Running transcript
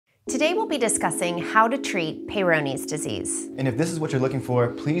Today we'll be discussing how to treat Peyronie's disease. And if this is what you're looking for,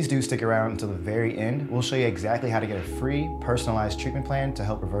 please do stick around until the very end. We'll show you exactly how to get a free, personalized treatment plan to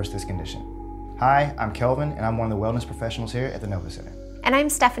help reverse this condition. Hi, I'm Kelvin, and I'm one of the wellness professionals here at the Novus Center. And I'm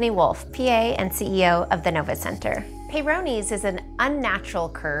Stephanie Wolff, PA and CEO of the Novus Center. Peyronie's is an unnatural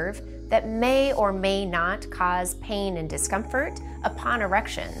curve that may or may not cause pain and discomfort upon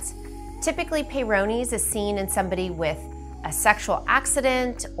erections. Typically, Peyronie's is seen in somebody with a sexual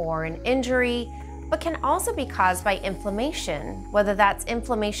accident or an injury, but can also be caused by inflammation, whether that's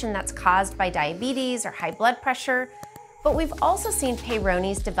inflammation that's caused by diabetes or high blood pressure. But we've also seen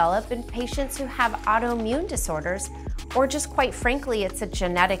Peyronie's develop in patients who have autoimmune disorders, or just quite frankly, it's a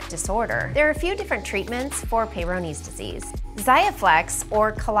genetic disorder. There are a few different treatments for Peyronie's disease. Xiaflex,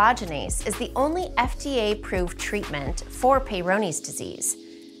 or Collagenase, is the only FDA-approved treatment for Peyronie's disease.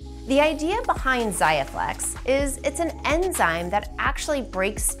 The idea behind Xiaflex is it's an enzyme that actually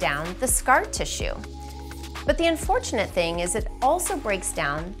breaks down the scar tissue. But the unfortunate thing is it also breaks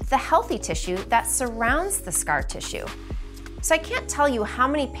down the healthy tissue that surrounds the scar tissue. So I can't tell you how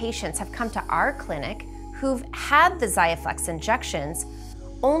many patients have come to our clinic who've had the Xiaflex injections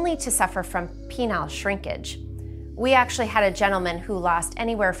only to suffer from penile shrinkage. We actually had a gentleman who lost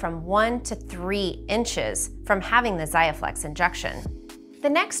anywhere from 1 to 3 inches from having the Xiaflex injection. The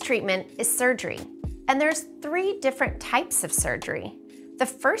next treatment is surgery, and there's 3 different types of surgery. The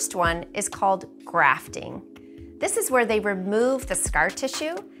first one is called grafting. This is where they remove the scar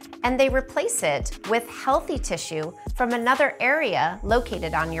tissue and they replace it with healthy tissue from another area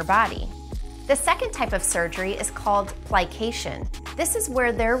located on your body. The second type of surgery is called plication. This is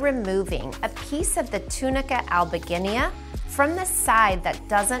where they're removing a piece of the tunica albuginea from the side that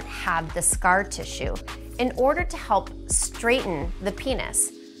doesn't have the scar tissue in order to help straighten the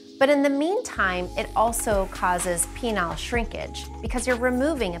penis. But in the meantime, it also causes penile shrinkage because you're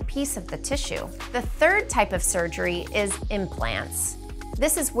removing a piece of the tissue. The third type of surgery is implants.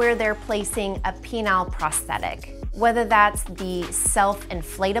 This is where they're placing a penile prosthetic, whether that's the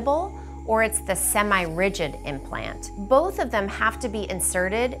self-inflatable or it's the semi-rigid implant. Both of them have to be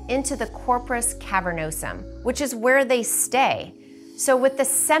inserted into the corpus cavernosum, which is where they stay. So with the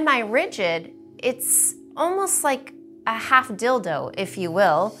semi-rigid, it's almost like a half dildo, if you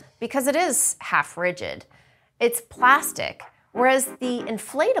will, because it is half rigid. It's plastic, whereas the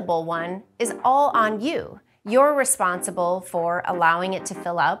inflatable one is all on you. You're responsible for allowing it to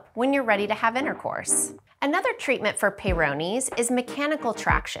fill up when you're ready to have intercourse. Another treatment for Peyronie's is mechanical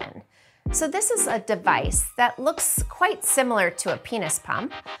traction. So this is a device that looks quite similar to a penis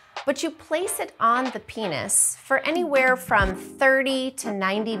pump, but you place it on the penis for anywhere from 30 to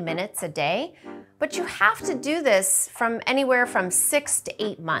 90 minutes a day, but you have to do this from anywhere from 6 to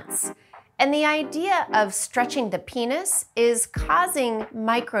 8 months. And the idea of stretching the penis is causing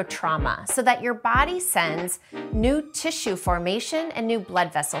microtrauma so that your body sends new tissue formation and new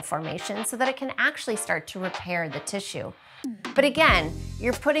blood vessel formation so that it can actually start to repair the tissue. But again,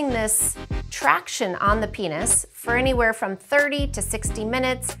 you're putting this traction on the penis for anywhere from 30 to 60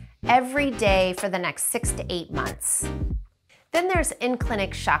 minutes every day for the next 6 to 8 months. Then there's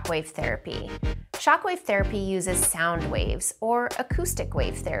in-clinic shockwave therapy. Shockwave therapy uses sound waves, or acoustic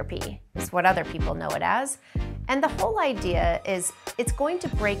wave therapy, is what other people know it as. And the whole idea is it's going to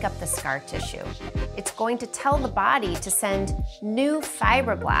break up the scar tissue. It's going to tell the body to send new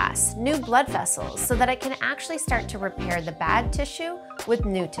fibroblasts, new blood vessels, so that it can actually start to repair the bad tissue with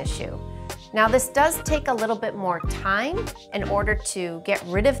new tissue. Now, this does take a little bit more time in order to get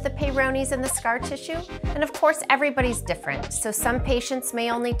rid of the Peyronie's and the scar tissue. And of course, everybody's different. So some patients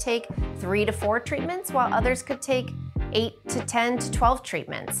may only take 3 to 4 treatments, while others could take 8 to 10 to 12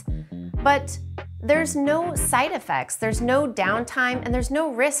 treatments. But there's no side effects, there's no downtime, and there's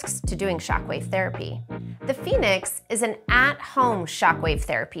no risks to doing shockwave therapy. The Phoenix is an at-home shockwave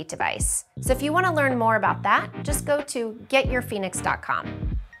therapy device. So if you want to learn more about that, just go to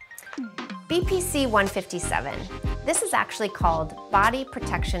getyourphoenix.com. BPC 157, this is actually called body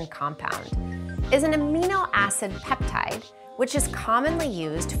protection compound, is an amino acid peptide which is commonly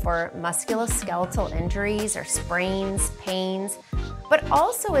used for musculoskeletal injuries or sprains, pains, but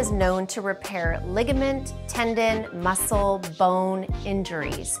also is known to repair ligament, tendon, muscle, bone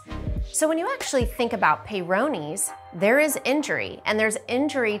injuries. So when you actually think about Peyronie's, there is injury, and there's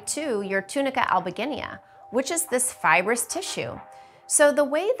injury to your tunica albuginea, which is this fibrous tissue. So the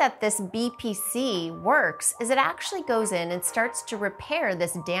way that this BPC works is it actually goes in and starts to repair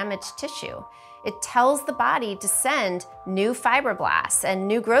this damaged tissue. It tells the body to send new fibroblasts and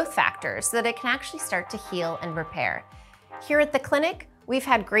new growth factors so that it can actually start to heal and repair. Here at the clinic, we've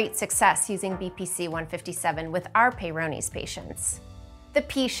had great success using BPC 157 with our Peyronie's patients. The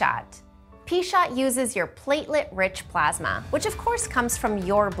P-Shot. P-Shot uses your platelet-rich plasma, which of course comes from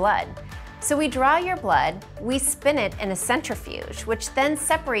your blood. So we draw your blood, we spin it in a centrifuge, which then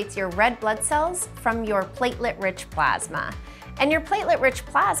separates your red blood cells from your platelet-rich plasma. And your platelet-rich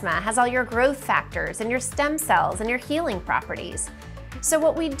plasma has all your growth factors and your stem cells and your healing properties. So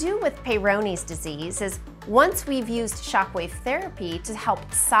what we do with Peyronie's disease is once we've used shockwave therapy to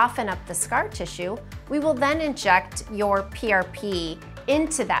help soften up the scar tissue, we will then inject your PRP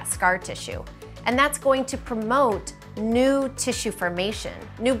into that scar tissue. And that's going to promote new tissue formation,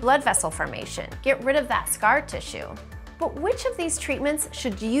 new blood vessel formation, get rid of that scar tissue. But which of these treatments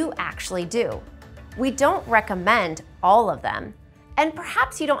should you actually do? We don't recommend all of them, and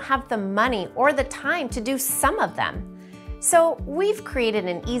perhaps you don't have the money or the time to do some of them. So we've created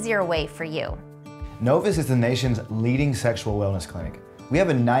an easier way for you. Novus is the nation's leading sexual wellness clinic. We have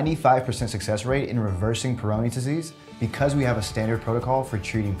a 95% success rate in reversing Peyronie disease because we have a standard protocol for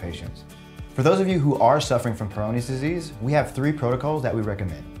treating patients. For those of you who are suffering from Peyronie disease, we have 3 protocols that we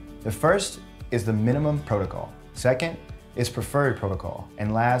recommend. The first is the minimum protocol. Second is preferred protocol.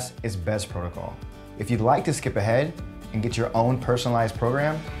 And last is best protocol. If you'd like to skip ahead and get your own personalized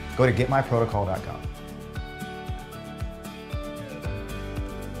program, go to getmyprotocol.com.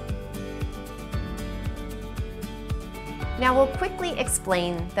 Now we'll quickly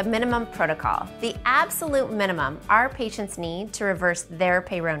explain the minimum protocol, the absolute minimum our patients need to reverse their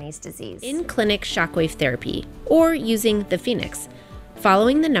Peyronie's disease. In-clinic shockwave therapy, or using the Phoenix,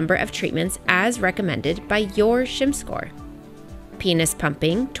 following the number of treatments as recommended by your SHIM score. Penis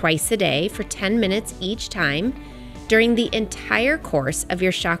pumping twice a day for 10 minutes each time during the entire course of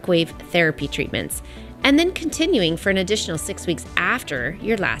your shockwave therapy treatments, and then continuing for an additional 6 weeks after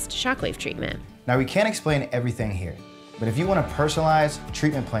your last shockwave treatment. Now we can't explain everything here, but if you want a personalized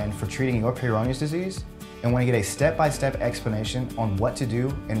treatment plan for treating your Peyronie's disease and want to get a step-by-step explanation on what to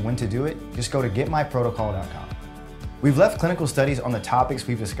do and when to do it, just go to getmyprotocol.com. We've left clinical studies on the topics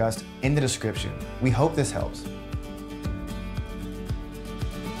we've discussed in the description. We hope this helps.